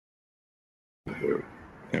There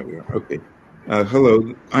we are. Okay.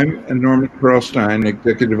 Hello, I'm Norman Pearlstine,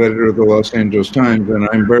 executive editor of the Los Angeles Times, and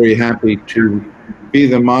I'm very happy to be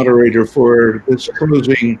the moderator for this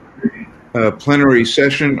closing plenary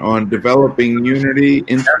session on developing unity,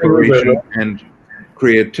 inspiration, and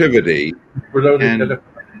creativity. And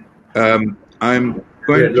I'm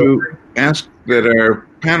going to ask that our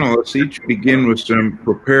panelists each begin with some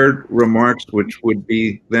prepared remarks, which would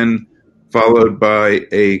be then followed by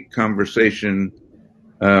a conversation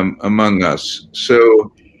among us.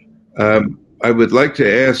 So I would like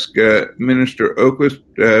to ask Minister Oquist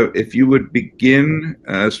if you would begin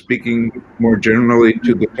speaking more generally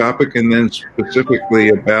to the topic and then specifically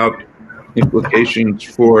about implications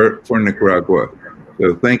for Nicaragua.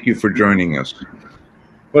 So thank you for joining us.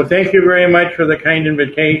 Well, thank you very much for the kind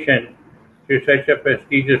invitation to such a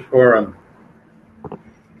prestigious forum.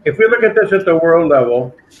 If we look at this at the world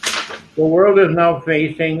level, the world is now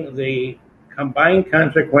facing the combined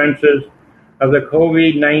consequences of the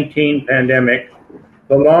COVID-19 pandemic,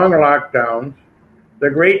 the long lockdowns, the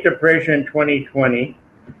Great Depression 2020,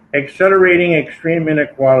 accelerating extreme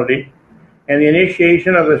inequality, and the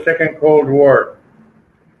initiation of the Second Cold War.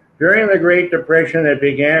 During the Great Depression that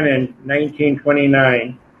began in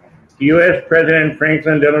 1929, U.S. President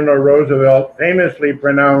Franklin Delano Roosevelt famously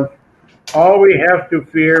pronounced, "All we have to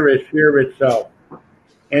fear is fear itself."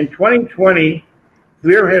 In 2020,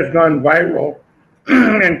 fear has gone viral,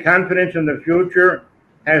 and confidence in the future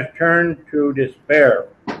has turned to despair.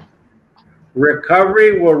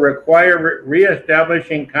 Recovery will require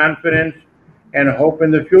reestablishing confidence and hope in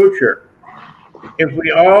the future. If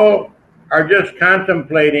we all are just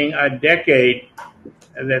contemplating a decade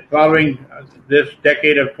that following this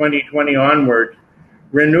decade of 2020 onwards,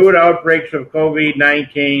 renewed outbreaks of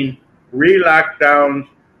COVID-19, re-lockdowns,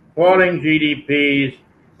 falling GDPs,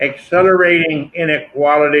 accelerating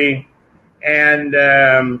inequality, and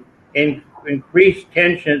increased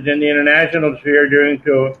tensions in the international sphere due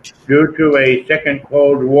to a second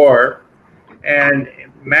Cold War and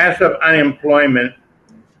massive unemployment,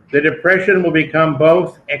 the depression will become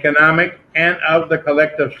both economic and of the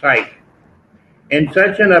collective psyche. In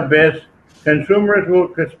such an abyss, consumers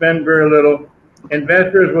will spend very little,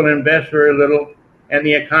 investors will invest very little, and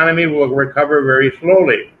the economy will recover very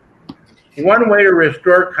slowly. One way to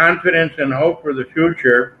restore confidence and hope for the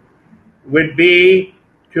future would be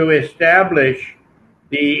to establish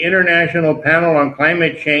the International Panel on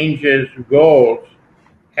Climate Change's goals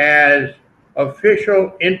as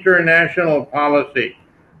official international policy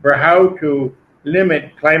for how to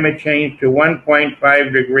limit climate change to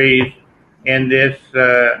 1.5 degrees in this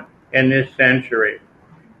century.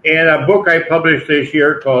 In a book I published this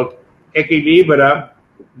year called Equilibra,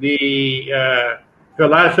 the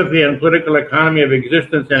Philosophy and Political Economy of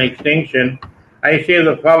Existence and Extinction, I say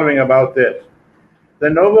the following about this. The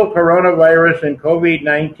novel coronavirus and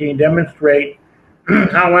COVID-19 demonstrate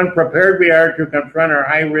how unprepared we are to confront our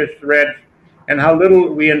high-risk threats and how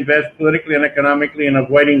little we invest politically and economically in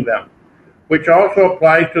avoiding them, which also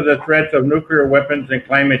applies to the threats of nuclear weapons and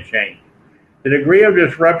climate change. The degree of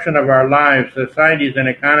disruption of our lives, societies, and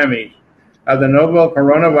economies of the novel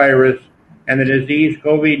coronavirus and the disease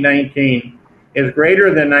COVID-19 is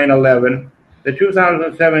greater than 9/11, the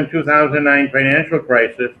 2007-2009 financial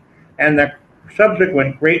crisis, and the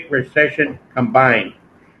subsequent Great Recession combined.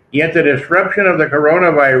 Yet the disruption of the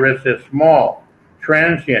coronavirus is small,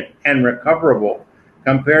 transient, and recoverable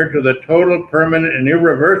compared to the total, permanent, and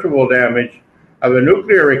irreversible damage of a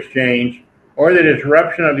nuclear exchange or the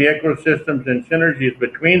disruption of the ecosystems and synergies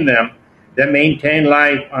between them that maintain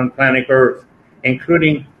life on planet Earth,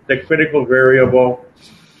 including the critical variable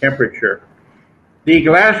temperature. The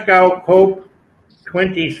Glasgow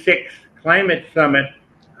COP26 climate summit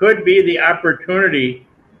could be the opportunity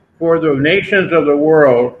for the nations of the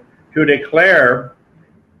world to declare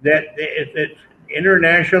that it's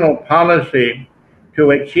international policy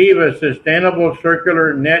to achieve a sustainable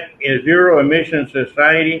circular net zero emission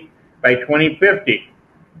society by 2050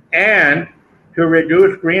 and to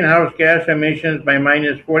reduce greenhouse gas emissions by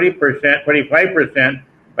minus 40%, 25%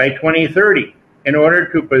 by 2030 in order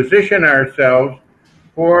to position ourselves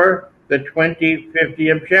for the 2050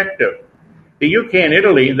 objective. The UK and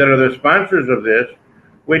Italy, that are the sponsors of this,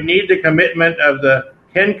 would need the commitment of the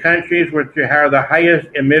 10 countries which are the highest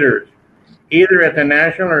emitters, either at the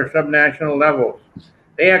national or subnational levels.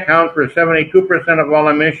 They account for 72% of all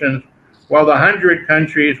emissions, while the 100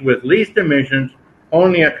 countries with least emissions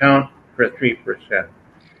only account for 3%.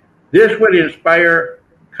 This would inspire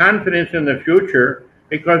confidence in the future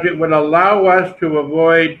because it would allow us to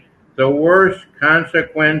avoid the worst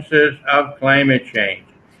consequences of climate change.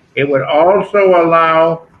 It would also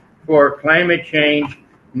allow for climate change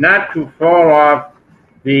not to fall off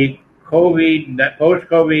the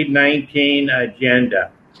post-COVID-19 agenda.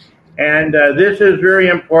 And this is very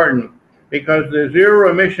important because the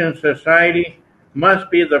zero-emission society must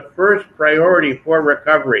be the first priority for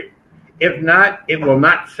recovery. If not, it will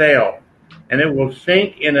not sail, and it will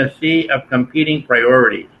sink in a sea of competing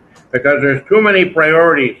priorities because there's too many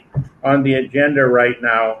priorities on the agenda right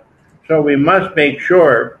now. So we must make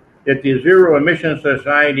sure that the zero-emission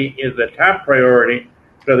society is the top priority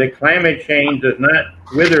so that climate change does not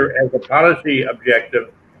wither as a policy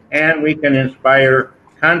objective, and we can inspire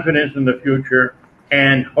confidence in the future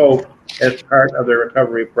and hope as part of the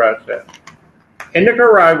recovery process. In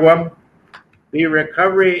Nicaragua, the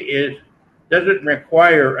recovery doesn't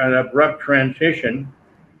require an abrupt transition.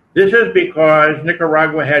 This is because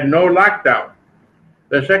Nicaragua had no lockdown.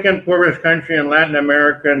 The second poorest country in Latin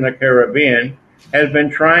America and the Caribbean has been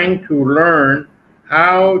trying to learn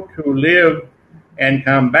how to live and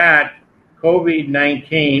combat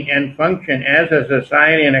COVID-19 and function as a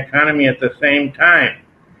society and economy at the same time.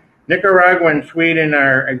 Nicaragua and Sweden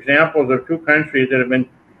are examples of two countries that have been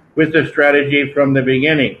with the strategy from the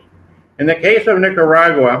beginning. In the case of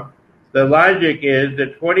Nicaragua, the logic is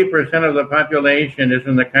that 40% of the population is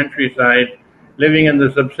in the countryside living in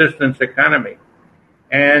the subsistence economy.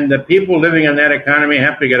 And the people living in that economy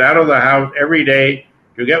have to get out of the house every day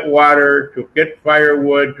to get water, to get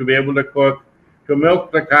firewood, to be able to cook, to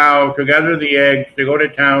milk the cow, to gather the eggs, to go to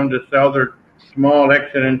town to sell their small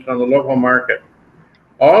excedents on the local market.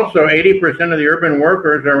 Also, 80% of the urban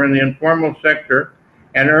workers are in the informal sector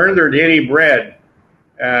and earn their daily bread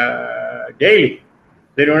daily.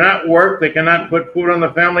 They do not work, they cannot put food on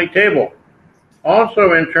the family table.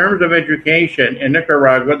 Also, in terms of education in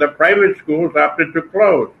Nicaragua, the private schools opted to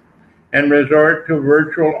close and resort to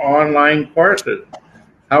virtual online courses.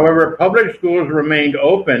 However, public schools remained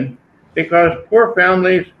open because poor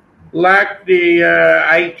families lacked the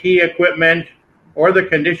IT equipment or the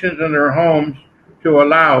conditions in their homes to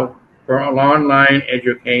allow for an online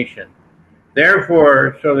education.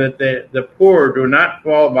 Therefore, so that the poor do not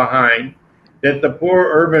fall behind, that the poor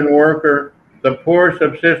urban worker, the poor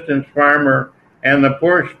subsistence farmer, and the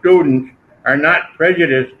poor students are not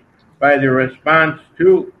prejudiced by the response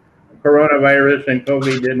to coronavirus and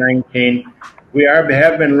COVID-19. We have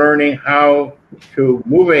been learning how to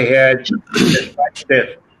move ahead despite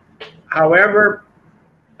this. However,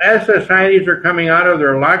 as societies are coming out of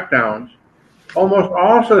their lockdowns, almost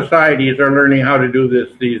all societies are learning how to do this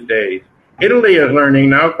these days. Italy is learning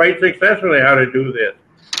now quite successfully how to do this,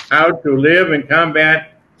 how to live and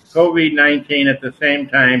combat COVID-19 at the same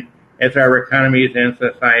time as our economies and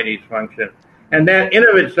societies function. And that in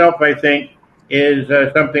of itself, I think, is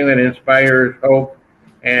something that inspires hope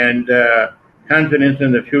and confidence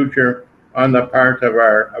in the future on the part of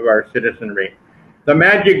our citizenry. The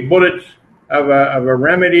magic bullets of a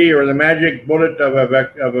remedy or the magic bullet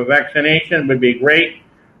of a vaccination would be great,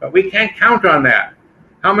 but we can't count on that.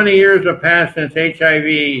 How many years have passed since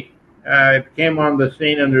HIV came on the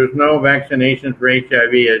scene and there's no vaccination for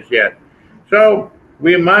HIV as yet? So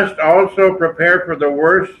we must also prepare for the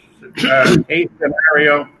worst case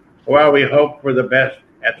scenario while we hope for the best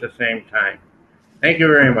at the same time. Thank you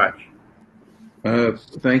very much.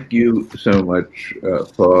 Thank you so much,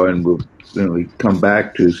 Paul, and we'll certainly come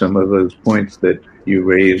back to some of those points that you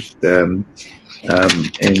raised in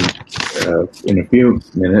a few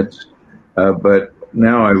minutes. But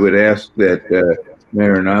now I would ask that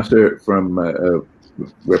Maher Nasser, from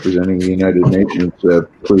representing the United Nations,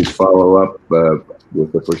 please follow up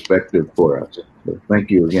with a perspective for us. So thank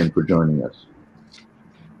you again for joining us.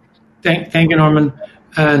 Thank you, Norman.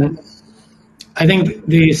 And I think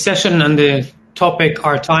the session and the topic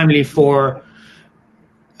are timely for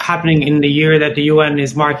happening in the year that the UN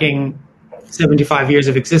is marking 75 years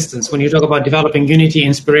of existence. When you talk about developing unity,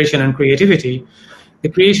 inspiration, and creativity, the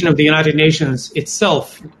creation of the United Nations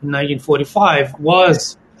itself in 1945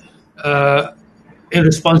 was in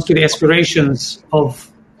response to the aspirations of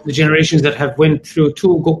the generations that have went through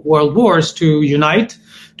 2 world wars to unite,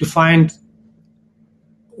 to find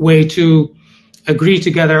way to agree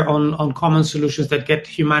together on common solutions that get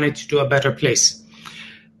humanity to a better place.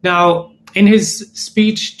 Now, in his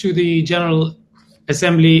speech to the General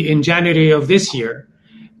Assembly in January of this year,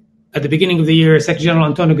 at the beginning of the year, Secretary General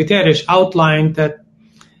Antonio Guterres outlined that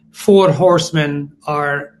 4 horsemen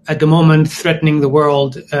are at the moment threatening the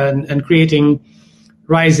world and creating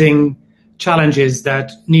rising challenges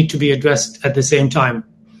that need to be addressed at the same time.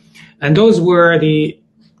 And those were the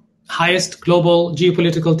highest global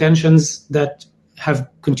geopolitical tensions that have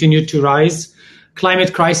continued to rise,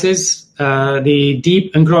 climate crisis, the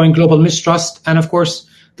deep and growing global mistrust, and of course,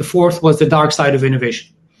 The fourth was the dark side of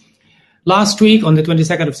innovation. Last week, on the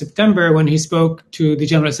 22nd of September, when he spoke to the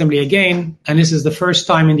General Assembly again, and this is the first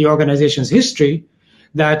time in the organization's history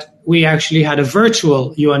that we actually had a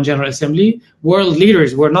virtual UN General Assembly, world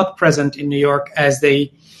leaders were not present in New York as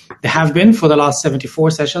they have been for the last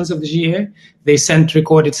 74 sessions of the GA. They sent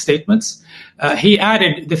recorded statements. He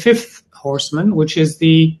added the fifth horseman, which is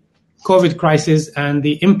the COVID crisis and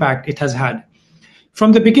the impact it has had.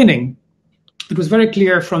 From the beginning, it was very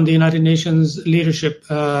clear from the United Nations leadership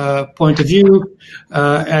point of view,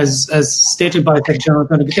 as stated by Secretary General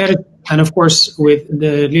Antonio Guterres, and of course with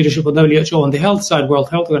the leadership of WHO on the health side, World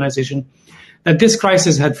Health Organization, that this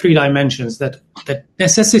crisis had three dimensions that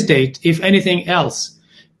necessitate, if anything else,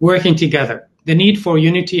 working together. The need for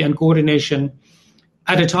unity and coordination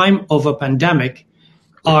at a time of a pandemic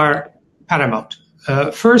are paramount.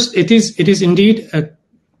 First, it is indeed a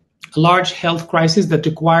large health crisis that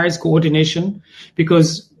requires coordination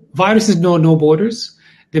because viruses know no borders.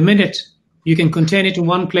 The minute you can contain it in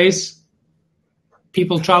one place,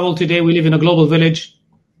 people travel today, we live in a global village,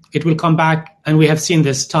 it will come back, and we have seen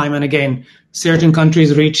this time and again. Certain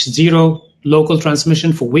countries reach zero local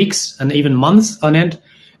transmission for weeks and even months on end,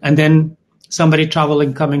 and then somebody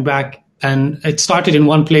traveling, coming back, and it started in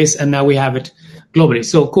one place and now we have it globally.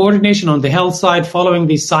 So coordination on the health side, following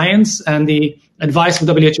the science and the advice of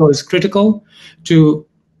WHO is critical to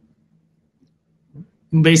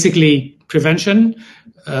basically prevention,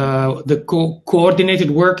 the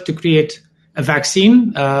coordinated work to create a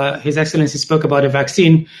vaccine. His Excellency spoke about a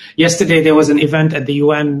vaccine. Yesterday there was an event at the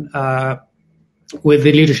UN with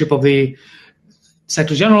the leadership of the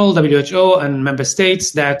Secretary General, WHO, and member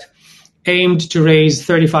states that aimed to raise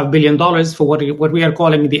 $35 billion for what we are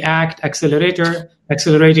calling the ACT Accelerator,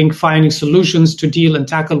 accelerating finding solutions to deal and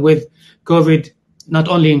tackle with COVID, not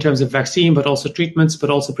only in terms of vaccine, but also treatments,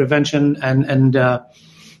 but also prevention and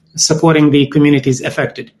supporting the communities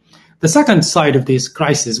affected. The second side of this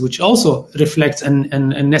crisis, which also reflects and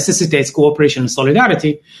necessitates cooperation and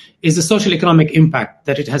solidarity, is the social economic impact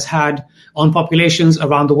that it has had on populations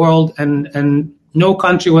around the world, and no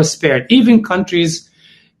country was spared. Even countries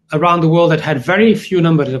around the world that had very few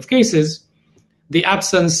numbers of cases, the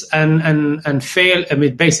absence and fail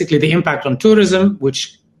amid basically the impact on tourism,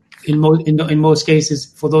 which in most cases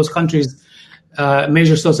for those countries,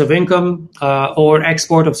 major source of income or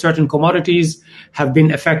export of certain commodities have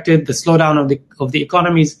been affected. The slowdown of the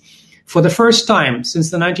economies. For the first time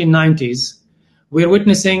since the 1990s, we're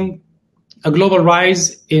witnessing a global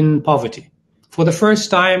rise in poverty. For the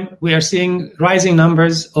first time, we are seeing rising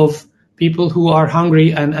numbers of people who are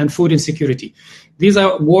hungry and food insecurity. These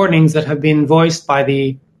are warnings that have been voiced by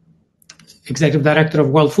the Executive Director of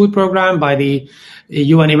World Food Programme, by the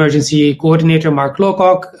UN Emergency Coordinator, Mark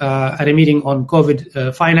Lowcock, at a meeting on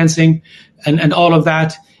COVID financing. And all of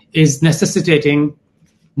that is necessitating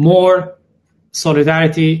more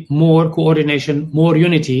solidarity, more coordination, more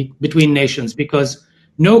unity between nations, because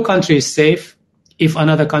no country is safe if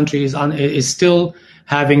another country is still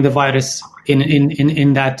having the virus in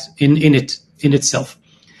itself.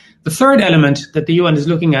 The third element that the UN is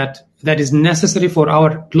looking at that is necessary for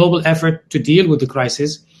our global effort to deal with the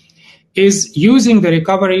crisis is using the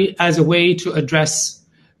recovery as a way to address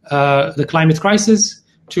the climate crisis,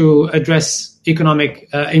 to address economic,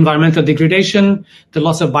 environmental degradation, the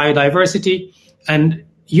loss of biodiversity, and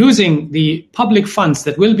using the public funds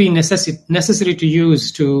that will be necessary to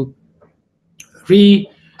use to reanimate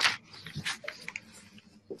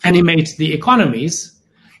the economies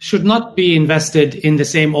should not be invested in the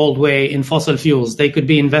same old way in fossil fuels. They could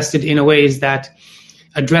be invested in ways that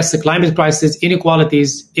address the climate crisis,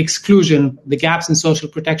 inequalities, exclusion, the gaps in social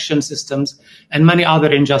protection systems, and many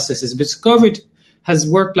other injustices. Because COVID has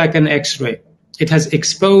worked like an X-ray. It has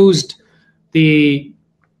exposed the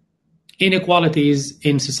inequalities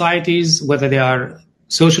in societies, whether they are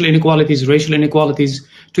social inequalities, racial inequalities,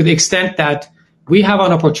 to the extent that we have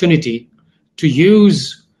an opportunity to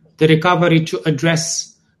use the recovery to address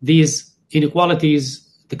these inequalities,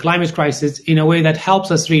 the climate crisis, in a way that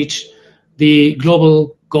helps us reach the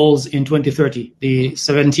global goals in 2030, the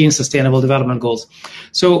 17 Sustainable Development Goals.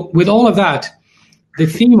 So with all of that, the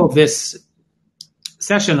theme of this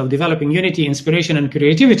session of developing unity, inspiration, and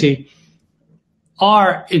creativity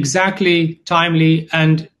are exactly timely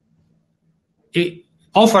and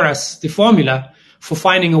offer us the formula for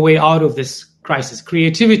finding a way out of this crisis.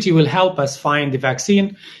 Creativity will help us find the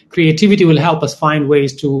vaccine. Creativity will help us find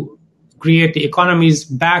ways to create the economies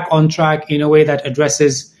back on track in a way that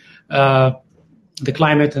addresses the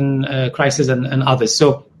climate and crisis and others.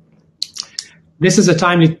 So this is a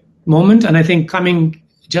timely moment, and I think coming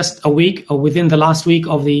just a week or within the last week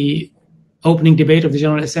of the opening debate of the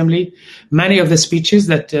General Assembly. Many of the speeches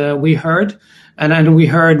that we heard, and we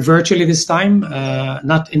heard virtually this time,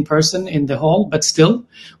 not in person in the hall, but still,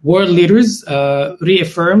 world leaders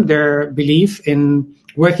reaffirmed their belief in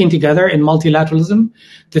working together in multilateralism.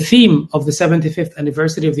 The theme of the 75th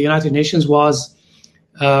anniversary of the United Nations was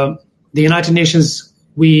the United Nations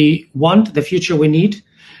we want, the future we need,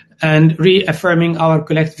 and reaffirming our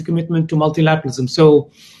collective commitment to multilateralism.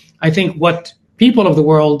 So I think what people of the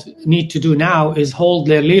world need to do now is hold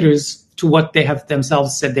their leaders to what they have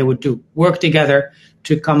themselves said they would do, work together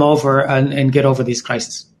to come over and get over these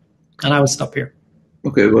crises. And I will stop here.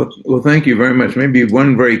 Okay, well, thank you very much. Maybe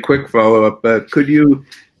one very quick follow-up. Could you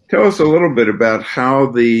tell us a little bit about how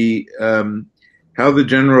the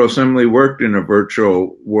General Assembly worked in a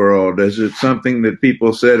virtual world? Is it something that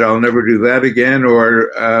people said, "I'll never do that again,"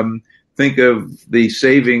 or think of the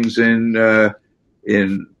savings in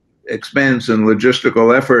expense and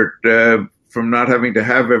logistical effort from not having to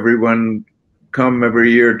have everyone come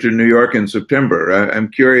every year to New York in September? I'm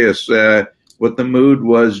curious what the mood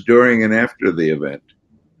was during and after the event.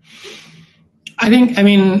 I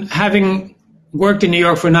mean, having worked in New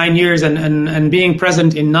York for 9 years and being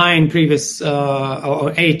present in 9 previous,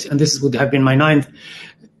 or 8, and this would have been my 9th,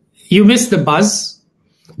 you miss the buzz.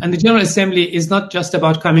 And the General Assembly is not just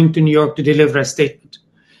about coming to New York to deliver a statement.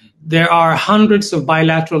 There are hundreds of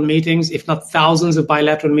bilateral meetings, if not thousands of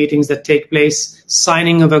bilateral meetings that take place,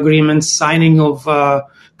 signing of agreements, signing of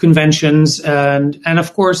conventions, and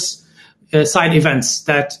of course, side events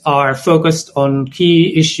that are focused on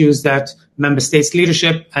key issues that member states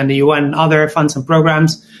leadership and the UN and other funds and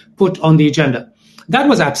programs put on the agenda. That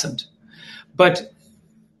was absent. But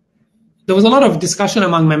there was a lot of discussion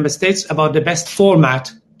among member states about the best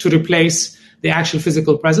format to replace the actual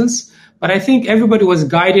physical presence. But I think everybody was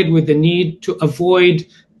guided with the need to avoid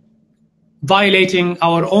violating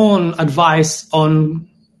our own advice on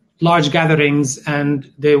large gatherings and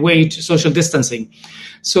the way to social distancing.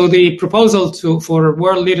 So the proposal for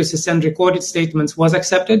world leaders to send recorded statements was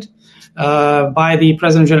accepted by the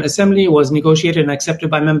President of the General Assembly, was negotiated and accepted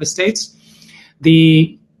by member states.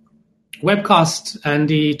 The webcast and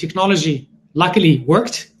the technology luckily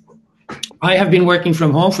worked. I have been working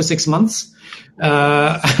from home for 6 months.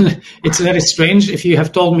 It's very strange. If you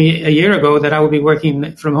have told me a year ago that I would be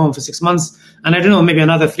working from home for 6 months, and I don't know, maybe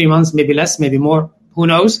another 3 months, maybe less, maybe more, who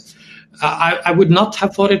knows? I would not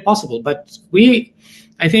have thought it possible. But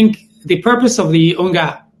I think the purpose of the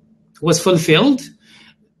UNGA was fulfilled.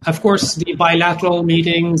 Of course, the bilateral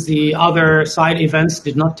meetings, the other side events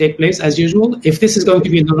did not take place as usual. If this is going to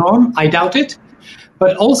be the norm, I doubt it.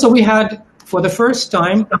 But also we had, for the first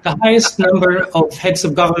time, the highest number of heads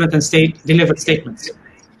of government and state delivered statements,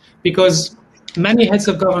 because many heads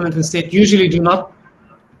of government and state usually do not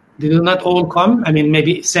all come. I mean,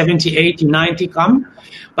 maybe 70, 80, 90 come,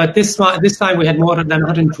 but this time we had more than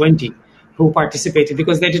 120 who participated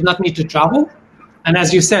because they did not need to travel. And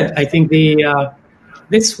as you said, I think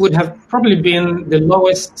this would have probably been the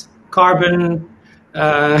lowest carbon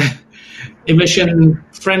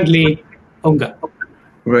emission-friendly UNGA.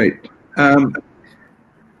 Right.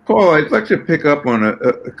 Paul, I'd like to pick up on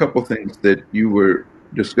a couple things that you were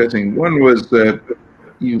discussing. One was that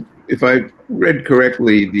if I read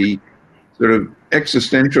correctly, the sort of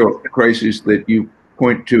existential crises that you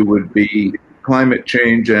point to would be climate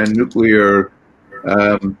change and nuclear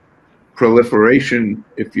proliferation,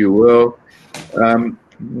 if you will.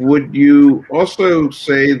 Would you also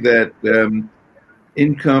say that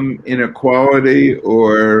income inequality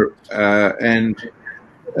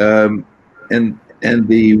and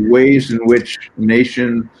the ways in which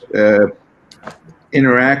nations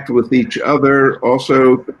interact with each other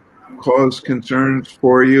also cause concerns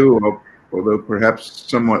for you, although perhaps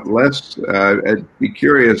somewhat less? I'd be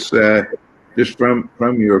curious, just from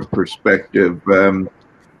your perspective,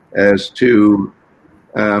 as to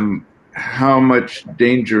how much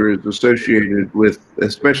danger is associated with,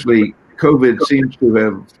 especially COVID seems to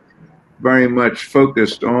have very much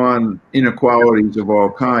focused on inequalities of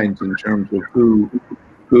all kinds in terms of who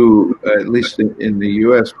at least in the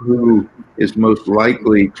U.S., who is most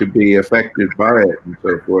likely to be affected by it and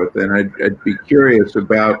so forth. And I'd be curious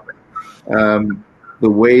about the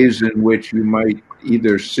ways in which you might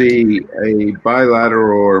either see a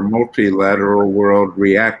bilateral or multilateral world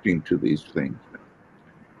reacting to these things.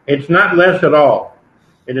 It's not less at all.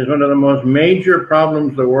 It is one of the most major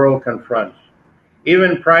problems the world confronts.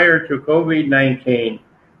 Even prior to COVID-19,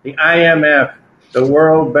 the IMF, the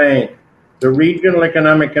World Bank, the Regional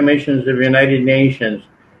Economic Commissions of the United Nations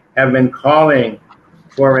have been calling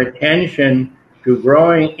for attention to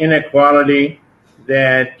growing inequality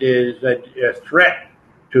that is a threat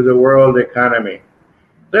to the world economy.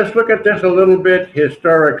 Let's look at this a little bit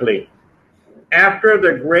historically. After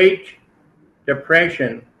the Great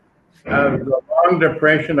Depression, the long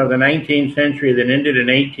depression of the 19th century that ended in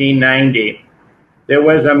 1890, there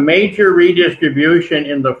was a major redistribution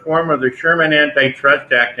in the form of the Sherman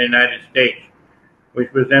Antitrust Act in the United States,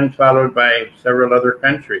 which was then followed by several other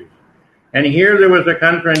countries. And here there was a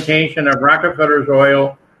confrontation of Rockefeller's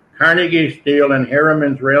oil, Carnegie Steel, and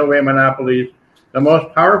Harriman's railway monopolies, the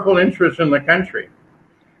most powerful interests in the country.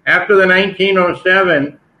 After the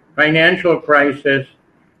 1907 financial crisis,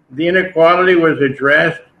 the inequality was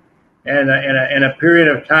addressed in a period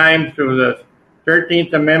of time through the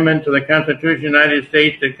 13th Amendment to the Constitution of the United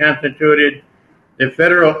States that constituted the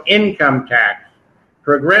federal income tax,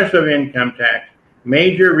 progressive income tax,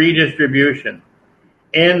 major redistribution.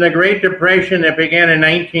 In the Great Depression that began in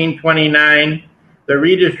 1929, the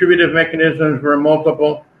redistributive mechanisms were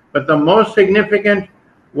multiple, but the most significant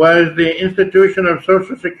was the institution of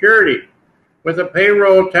Social Security, with a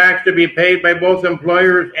payroll tax to be paid by both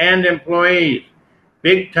employers and employees.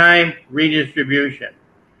 Big time redistribution.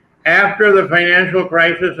 After the financial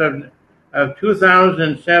crisis of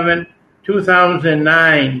 2007,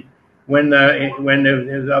 2009, when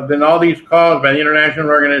there's been all these calls by the international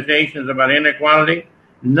organizations about inequality,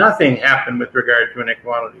 nothing happened with regard to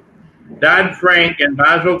inequality. Dodd-Frank and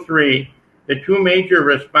Basel III, the two major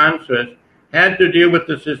responses, had to deal with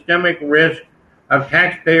the systemic risk of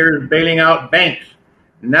taxpayers bailing out banks,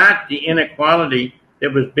 not the inequality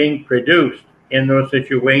that was being produced in those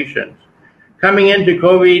situations. Coming into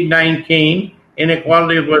COVID-19,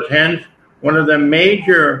 inequality was hence one of the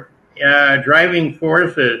major driving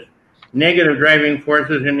forces, negative driving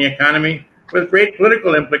forces in the economy, with great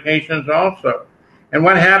political implications also. And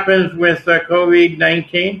what happens with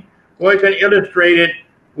COVID-19? Well, you can illustrate it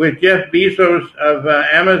with Jeff Bezos of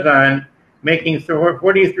Amazon making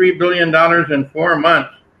 $43 billion in 4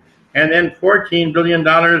 months, and then $14 billion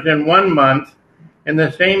in 1 month, in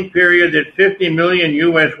the same period that 50 million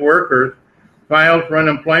U.S. workers filed for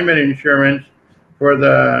unemployment insurance for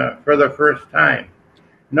the first time.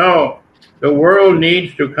 No, the world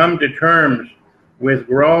needs to come to terms with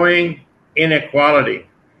growing inequality.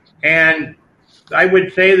 And I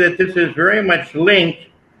would say that this is very much linked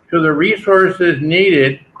to the resources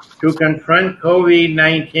needed to confront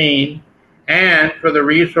COVID-19 and for the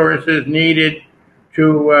resources needed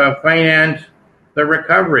to finance the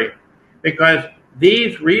recovery. Because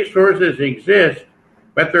these resources exist,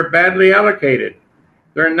 but they're badly allocated.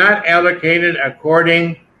 They're not allocated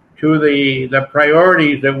according to the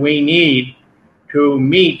priorities that we need to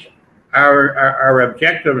meet our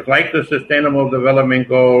objectives, like the Sustainable Development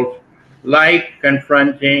Goals, like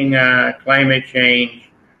confronting climate change,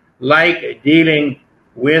 like dealing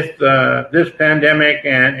with this pandemic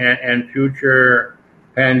and future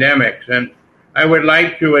pandemics. And I would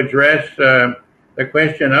like to address the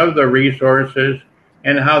question of the resources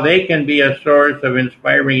and how they can be a source of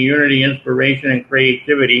inspiring unity, inspiration, and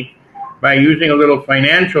creativity by using a little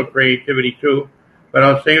financial creativity too. But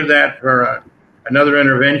I'll save that for another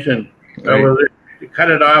intervention. So we'll cut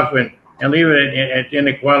it off and leave it at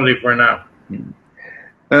inequality for now.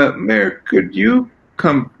 Maher, could you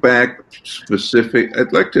come back specific?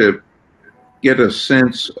 I'd like to get a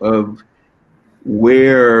sense of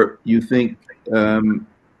where you think the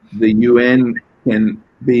UN can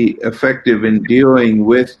be effective in dealing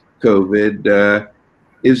with COVID.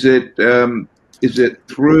 Is it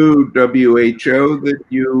through WHO that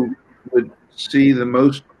you would see the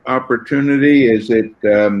most opportunity? Is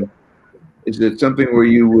it something where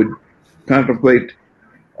you would contemplate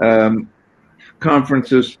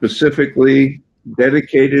conferences specifically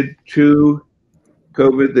dedicated to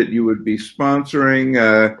COVID that you would be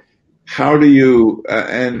sponsoring? How do you,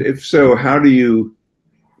 and if so, how do you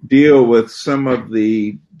deal with some of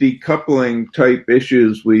the decoupling type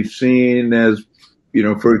issues we've seen, as, you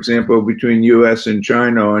know, for example, between U.S. and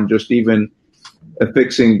China on just even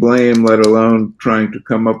affixing blame, let alone trying to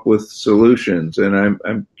come up with solutions? And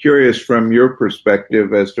I'm curious from your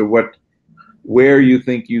perspective as to where you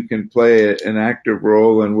think you can play an active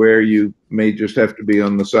role and where you may just have to be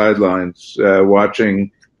on the sidelines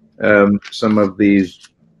watching some of these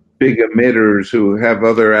big emitters who have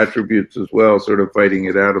other attributes as well, sort of fighting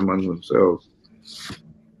it out among themselves.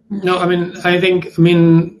 No, I think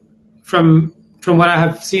from what I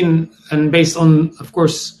have seen, and based on, of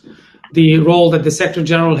course, the role that the Secretary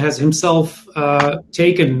General has himself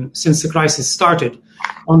taken since the crisis started.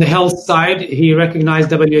 On the health side, he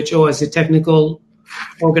recognized WHO as a technical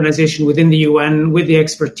organization within the UN with the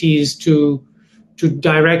expertise to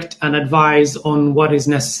direct and advise on what is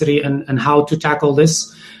necessary and how to tackle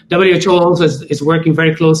this. WHO also is working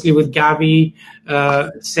very closely with Gavi,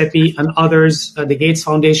 CEPI, and others, the Gates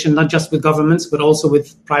Foundation, not just with governments, but also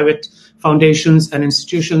with private foundations and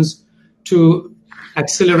institutions to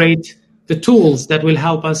accelerate the tools that will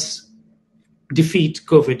help us defeat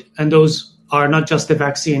COVID. And those are not just the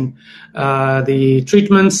vaccine, the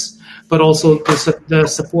treatments, but also the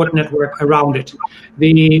support network around it.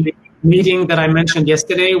 The meeting that I mentioned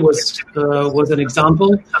yesterday was an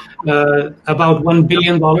example. About $1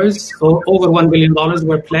 billion, or over $1 billion,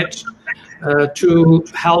 were pledged to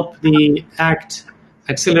help the ACT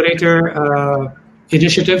Accelerator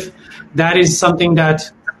initiative. That is something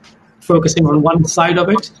that, focusing on one side of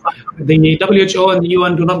it, the WHO and the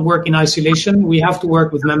UN do not work in isolation. We have to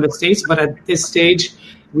work with member states, but at this stage,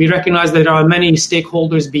 we recognize that there are many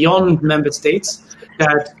stakeholders beyond member states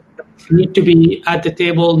that need to be at the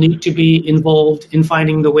table, need to be involved in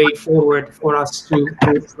finding the way forward for us to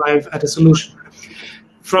arrive at a solution.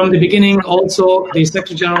 From the beginning, also, the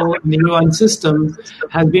Secretary General in the UN system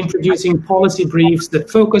has been producing policy briefs that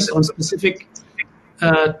focus on specific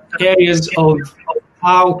areas of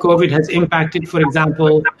how COVID has impacted, for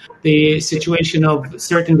example, the situation of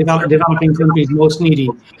certain developing countries most needy,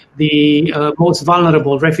 the most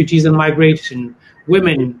vulnerable, refugees and migration,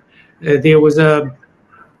 women. There was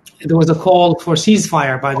a call for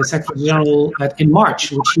ceasefire by the Secretary General in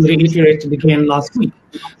March, which he reiterated again last week,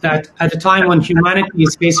 that at a time when humanity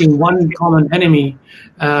is facing one common enemy,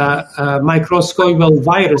 a microscopical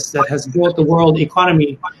virus that has brought the world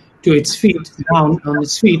economy to its feet, down on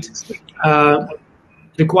its feet,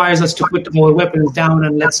 requires us to put our weapons down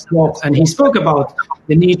and let's walk. And he spoke about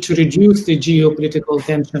the need to reduce the geopolitical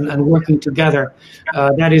tension and working together.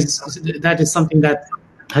 That is something that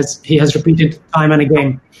he has repeated time and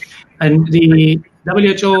again. And the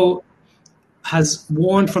WHO has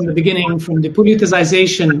warned from the beginning from the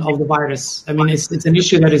politicization of the virus. I mean, it's an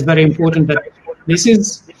issue that is very important. That this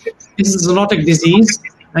is a zoonotic disease,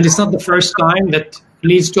 and it's not the first time that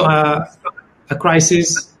leads to a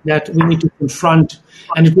crisis that we need to confront,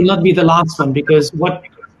 and it will not be the last one, because what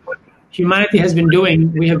humanity has been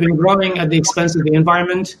doing, we have been growing at the expense of the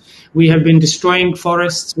environment, we have been destroying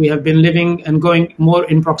forests, we have been living and going more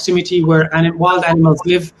in proximity where wild animals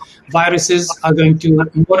live. Viruses are going to,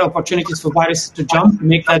 more opportunities for viruses to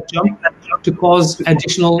make that jump, to cause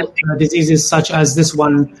additional diseases such as this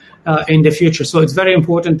one in the future. So it's very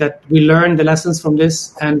important that we learn the lessons from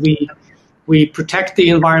this, and we protect the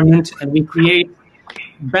environment, and we create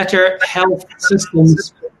better health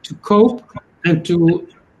systems to cope and to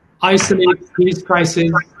isolate these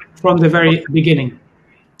crises from the very beginning.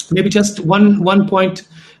 Maybe just one point,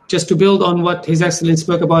 just to build on what His Excellency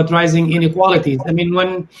spoke about, rising inequalities. I mean,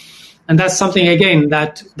 and that's something, again,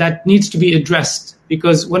 that needs to be addressed,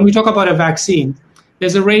 because when we talk about a vaccine,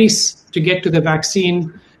 there's a race to get to the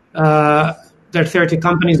vaccine. There are 30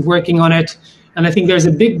 companies working on it. And I think there's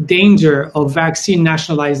a big danger of vaccine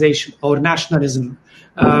nationalization or nationalism.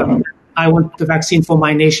 I want the vaccine for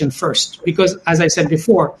my nation first, because, as I said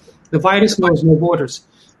before, the virus knows no borders.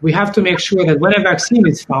 We have to make sure that when a vaccine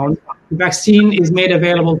is found, the vaccine is made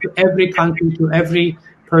available to every country, to every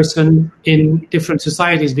person in different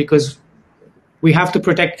societies, because we have to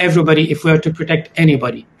protect everybody if we are to protect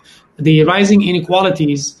anybody. The rising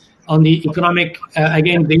inequalities on the economic,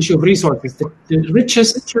 again, the issue of resources. The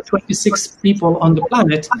richest 26 people on the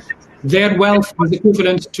planet, their wealth is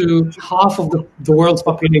equivalent to half of the world's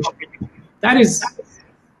population. That is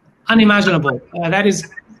unimaginable. That is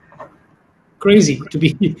crazy, to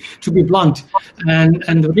be blunt.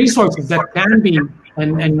 And the resources that can be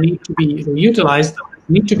and need to be utilized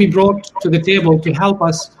need to be brought to the table to help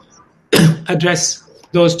us address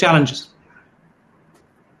those challenges.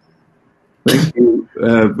 Thank you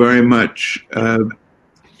very much.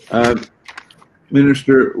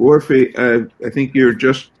 Minister Warfa, I think you're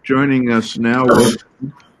just joining us now.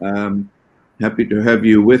 Happy to have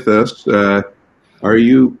you with us. Are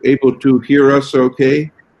you able to hear us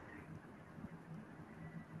okay?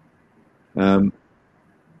 I'm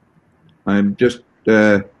just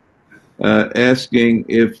asking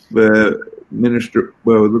if Minister,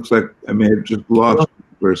 well, it looks like I may have just lost him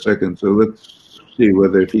for a second, so let's see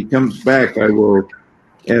whether if he comes back, I will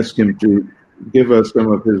ask him to give us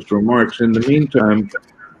some of his remarks. In the meantime,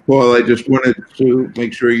 Paul, I just wanted to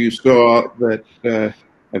make sure you saw that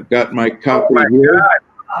I've got my copy here.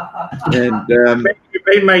 God. And you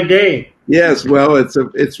made my day. Yes, well,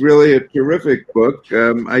 it's really a terrific book.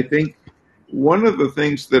 I think one of the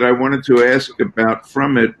things that I wanted to ask about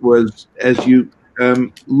from it was, as you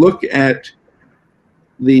look at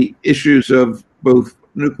the issues of both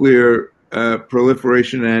nuclear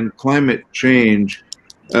proliferation and climate change,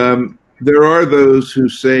 there are those who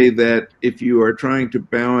say that if you are trying to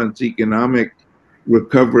balance economic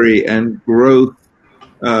recovery and growth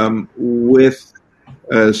with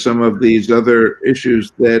some of these other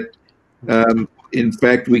issues, that in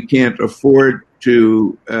fact we can't afford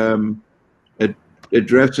to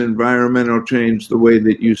address environmental change the way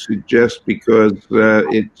that you suggest because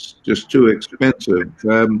it's just too expensive.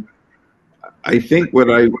 I think what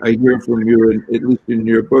I hear from you, at least in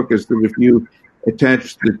your book, is that if you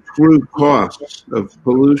attach the true costs of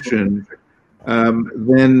pollution,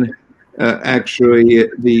 then actually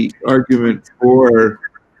the argument for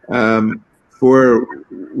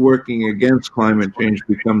working against climate change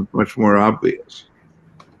becomes much more obvious.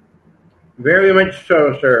 Very much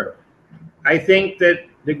so, sir. I think that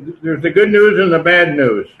there's the good news and the bad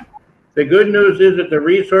news. The good news is that the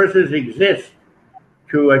resources exist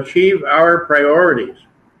to achieve our priorities.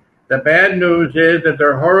 The bad news is that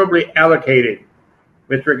they're horribly allocated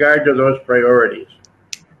with regard to those priorities.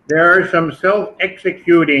 There are some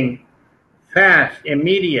self-executing, fast,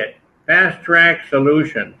 immediate, fast-track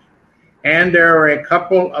solutions. And there are a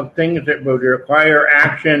couple of things that would require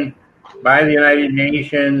action by the United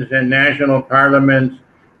Nations and national parliaments,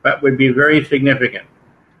 but would be very significant.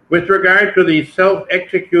 With regard to the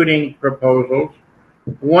self-executing proposals,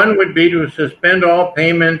 one would be to suspend all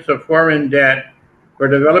payments of foreign debt for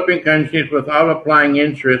developing countries without applying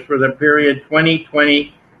interest for the period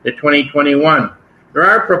 2020 to 2021. There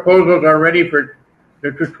are proposals already for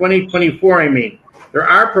 2024, I mean. There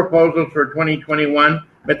are proposals for 2021,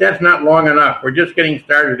 but that's not long enough. We're just getting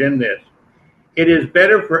started in this. It is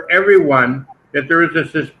better for everyone that there is a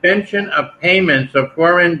suspension of payments of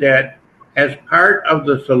foreign debt as part of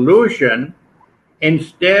the solution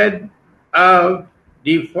instead of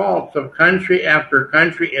defaults of country after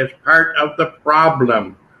country as part of the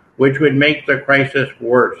problem, which would make the crisis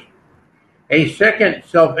worse. A second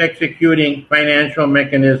self-executing financial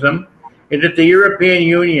mechanism is that the European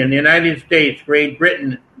Union, the United States, Great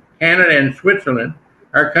Britain, Canada, and Switzerland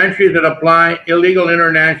are countries that apply illegal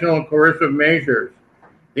international coercive measures.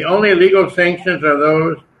 The only legal sanctions are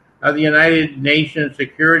those of the United Nations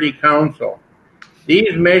Security Council.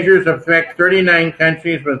 These measures affect 39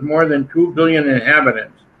 countries with more than 2 billion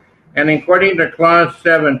inhabitants. And according to Clause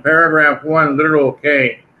 7, Paragraph 1, literal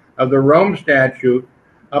K of the Rome Statute,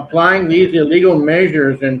 applying these illegal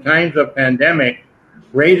measures in times of pandemic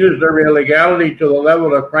raises their illegality to the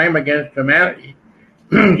level of crime against humanity,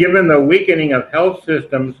 given the weakening of health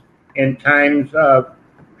systems in times of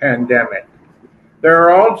pandemic. There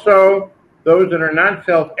are also those that are not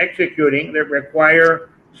self-executing that require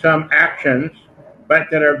some actions, but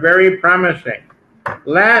that are very promising.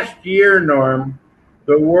 Last year, Norm,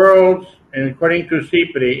 the world's, and according to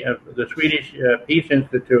SIPRI, the Swedish Peace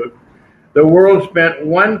Institute, the world spent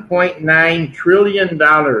 $1.9 trillion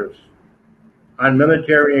on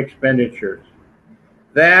military expenditures.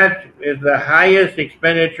 That is the highest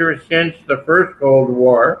expenditure since the first Cold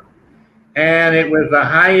War, and it was the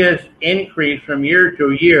highest increase from year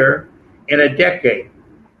to year in a decade.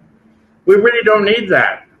 We really don't need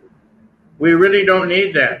that. We really don't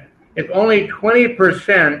need that. If only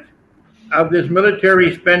 20% of this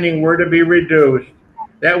military spending were to be reduced,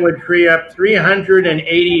 that would free up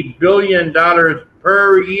 $380 billion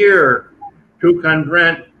per year to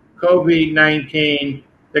confront COVID-19,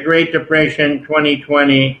 the Great Depression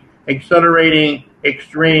 2020, accelerating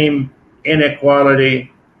extreme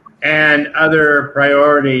inequality, and other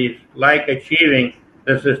priorities like achieving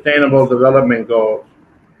the Sustainable Development Goals.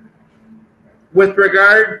 With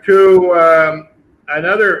regard to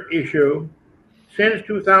another issue, since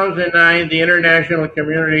 2009, the international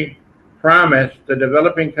community promised the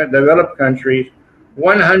developed countries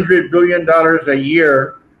 $100 billion a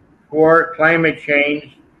year for climate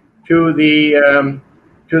change to the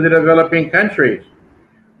developing countries.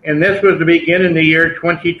 And this was to begin in the year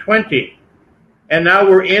 2020. And now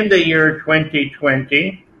we're in the year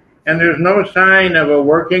 2020, and there's no sign of a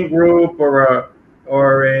working group or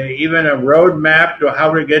even a roadmap to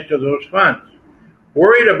how to get to those funds.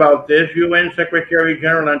 Worried about this, UN Secretary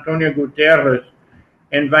General Antonio Guterres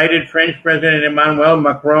invited French President Emmanuel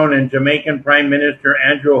Macron and Jamaican Prime Minister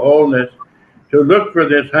Andrew Holness to look for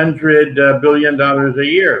this $100 billion a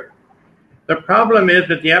year. The problem is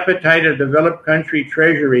that the appetite of developed country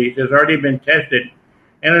treasuries has already been tested,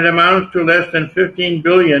 and it amounts to less than $15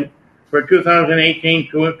 billion for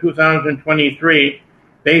 2018 to 2023,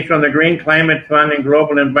 based on the Green Climate Fund and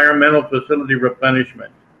Global Environmental Facility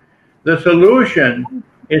replenishment. The solution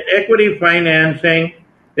is equity financing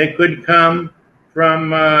that could come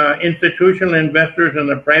from institutional investors in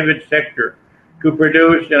the private sector to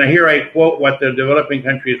produce, and here I quote what the developing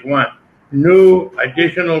countries want, new,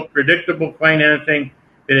 additional, predictable financing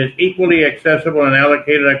that is equally accessible and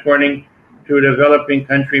allocated according to developing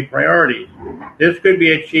country priorities. This could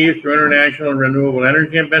be achieved through International Renewable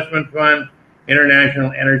Energy Investment Fund,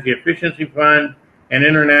 International Energy Efficiency Fund, and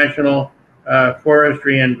International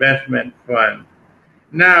Forestry Investment Fund.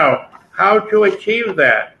 Now, how to achieve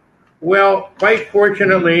that? Well, quite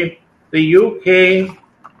fortunately, the UK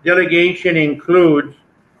delegation includes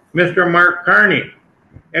Mr. Mark Carney,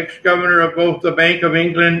 ex-governor of both the Bank of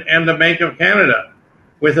England and the Bank of Canada,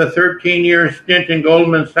 with a 13-year stint in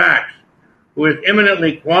Goldman Sachs, who is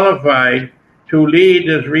eminently qualified to lead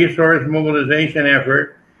this resource mobilization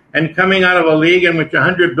effort, and coming out of a league in which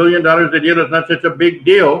 $100 billion a deal is not such a big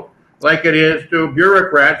deal like it is to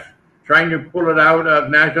bureaucrats trying to pull it out of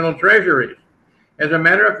national treasuries. As a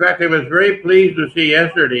matter of fact, I was very pleased to see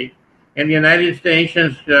yesterday in the United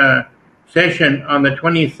Nations session on the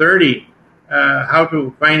 2030, how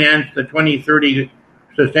to finance the 2030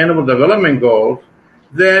 Sustainable Development Goals,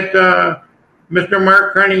 that Mr.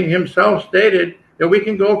 Mark Carney himself stated that we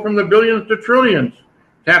can go from the billions to trillions,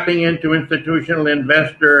 tapping into institutional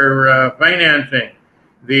investor financing,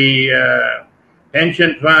 the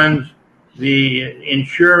pension funds, the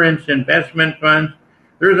insurance investment funds.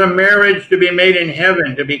 There's a marriage to be made in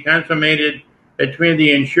heaven, to be consummated between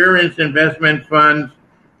the insurance investment funds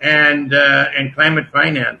and climate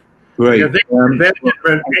finance. Right. Because they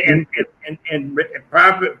invest in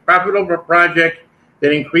profitable projects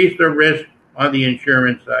that increase the risk on the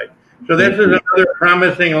insurance side. So this is another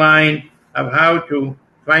promising line of how to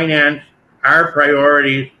finance our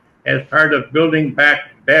priorities as part of building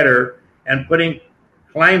back better and putting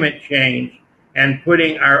climate change and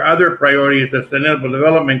putting our other priorities, the Sustainable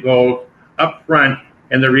Development Goals, up front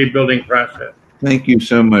in the rebuilding process. Thank you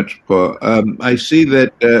so much, Paul. I see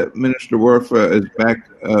that Minister Warfa is back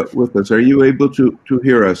with us. Are you able to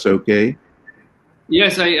hear us okay?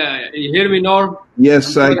 Yes, you hear me, Norm?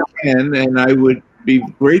 Yes, I can, and I would be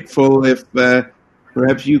grateful if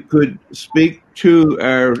perhaps you could speak to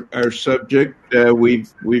our subject.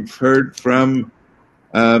 We've heard from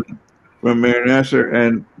Maher Nasser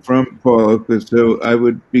and from Paul Oquist, so I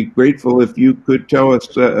would be grateful if you could tell us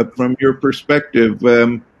from your perspective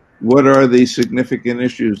what are the significant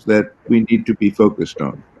issues that we need to be focused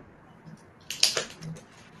on.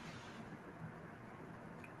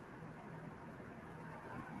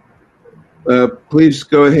 Please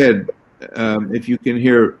go ahead if you can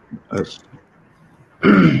hear us.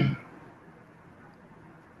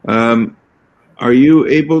 Are you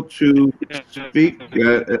able to speak?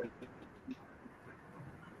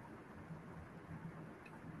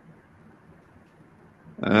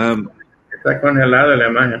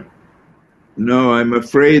 No, I'm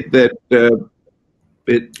afraid that there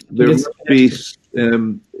must be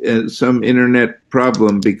some internet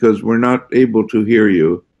problem because we're not able to hear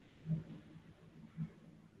you.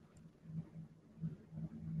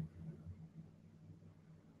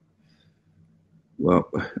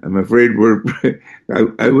 Well, I'm afraid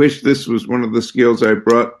I wish this was one of the skills I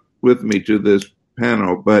brought with me to this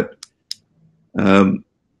panel, but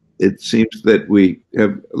it seems that we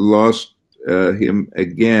have lost him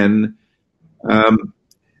again. I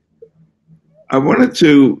wanted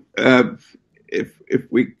to, if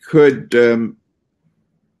we could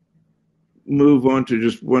move on to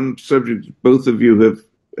just one subject both of you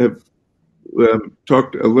have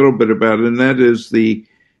talked a little bit about, and that is the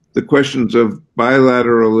questions of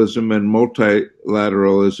bilateralism and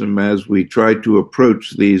multilateralism as we try to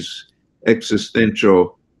approach these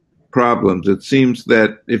existential problems. It seems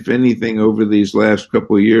that, if anything, over these last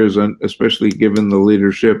couple of years, especially given the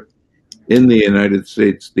leadership in the United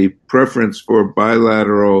States, the preference for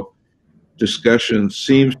bilateral discussions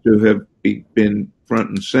seems to have been front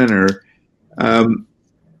and center.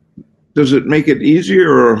 Does it make it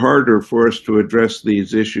easier or harder for us to address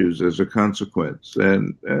these issues as a consequence?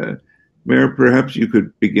 And Maher, perhaps you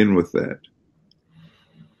could begin with that.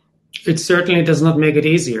 It certainly does not make it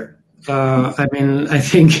easier. I mean, I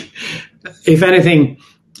think, if anything,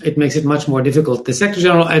 it makes it much more difficult. The Secretary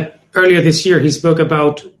General, earlier this year, he spoke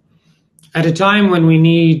about, at a time when we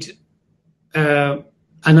need an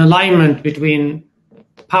alignment between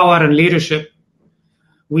power and leadership,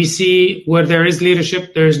 we see where there is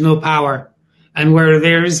leadership, there is no power. And where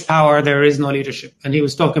there is power, there is no leadership. And he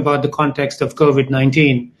was talking about the context of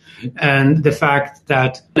COVID-19 and the fact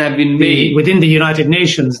that within the United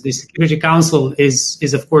Nations, the Security Council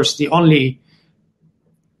is of course, the only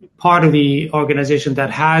part of the organization that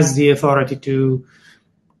has the authority to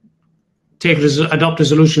adopt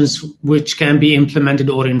resolutions which can be implemented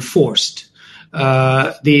or enforced.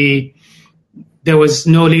 There was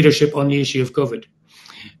no leadership on the issue of COVID.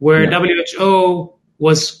 where WHO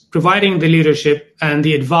was providing the leadership and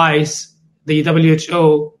the advice. The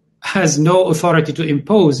WHO has no authority to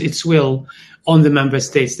impose its will on the member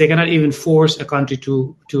states. They cannot even force a country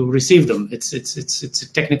to receive them. It's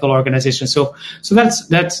a technical organization. So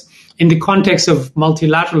that's in the context of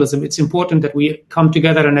multilateralism. It's important that we come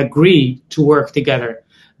together and agree to work together.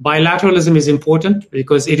 Bilateralism is important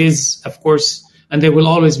because it is, of course, and there will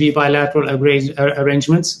always be bilateral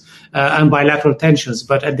arrangements and bilateral tensions.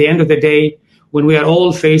 But at the end of the day, when we are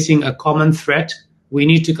all facing a common threat, we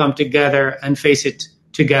need to come together and face it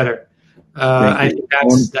together. I think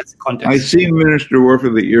that's the context. I see, Minister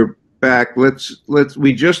Warfa, that you're back.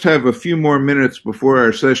 We just have a few more minutes before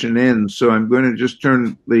our session ends, so I'm going to just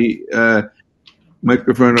turn the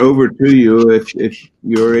microphone over to you if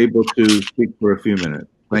you're able to speak for a few minutes.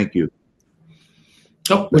 Thank you.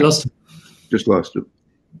 Oh, we lost him. Just lost him.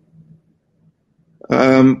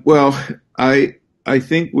 Well, I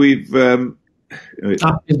think we've.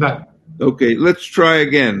 He's back. Okay, let's try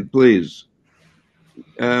again, please.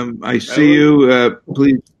 I see you.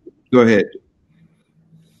 Please go ahead.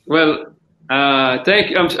 Well,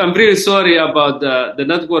 thank you. I'm really sorry about the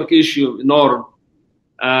network issue, Norm,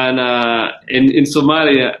 and in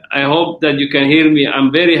Somalia. I hope that you can hear me.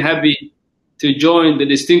 I'm very happy to join the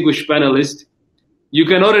distinguished panelists. You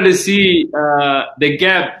can already see the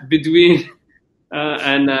gap between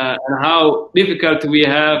and how difficult we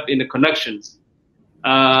have in the connections.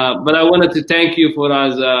 But I wanted to thank you for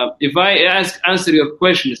us. If I answer your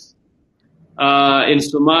questions, in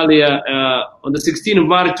Somalia, on the 16th of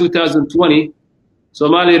March 2020,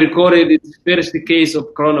 Somalia recorded its first case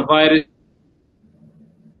of coronavirus.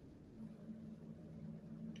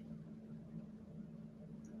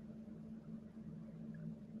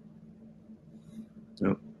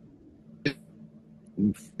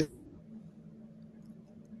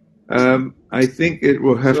 I think it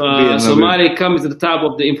will have to be another. Somalia comes to the top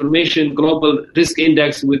of the Information Global Risk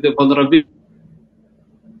Index with the vulnerability.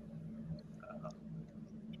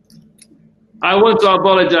 I want to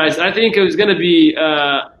apologize. I think it was going to be.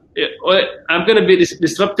 I'm going to be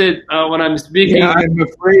disrupted when I'm speaking. Yeah,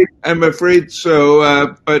 I'm afraid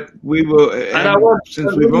so. But we will. And I want,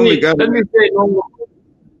 since we've only got.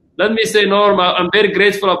 Let me say, Norm, I'm very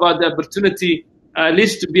grateful about the opportunity, at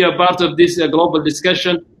least to be a part of this global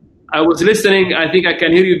discussion. I was listening. I think I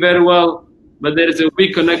can hear you very well, but there is a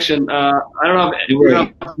weak connection. I don't know.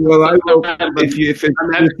 Well, I will. If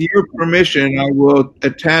with your permission, I will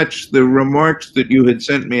attach the remarks that you had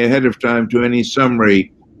sent me ahead of time to any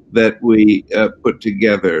summary that we put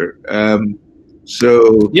together.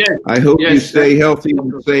 So I hope you stay healthy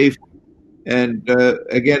and safe. And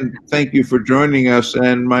again, thank you for joining us.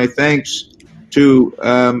 And my thanks to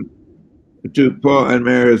Paul and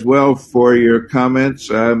Maher as well for your comments.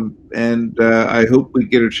 And I hope we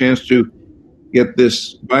get a chance to get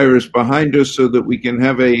this virus behind us so that we can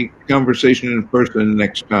have a conversation in person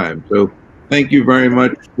next time. So thank you very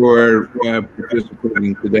much for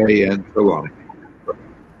participating today, and so long.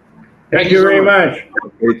 Thank you very much.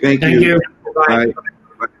 Okay, thank you. Bye.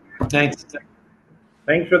 Thanks.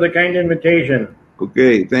 Thanks for the kind invitation.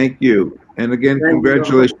 Okay, thank you. And again,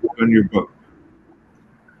 congratulations on your book.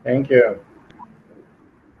 Thank you.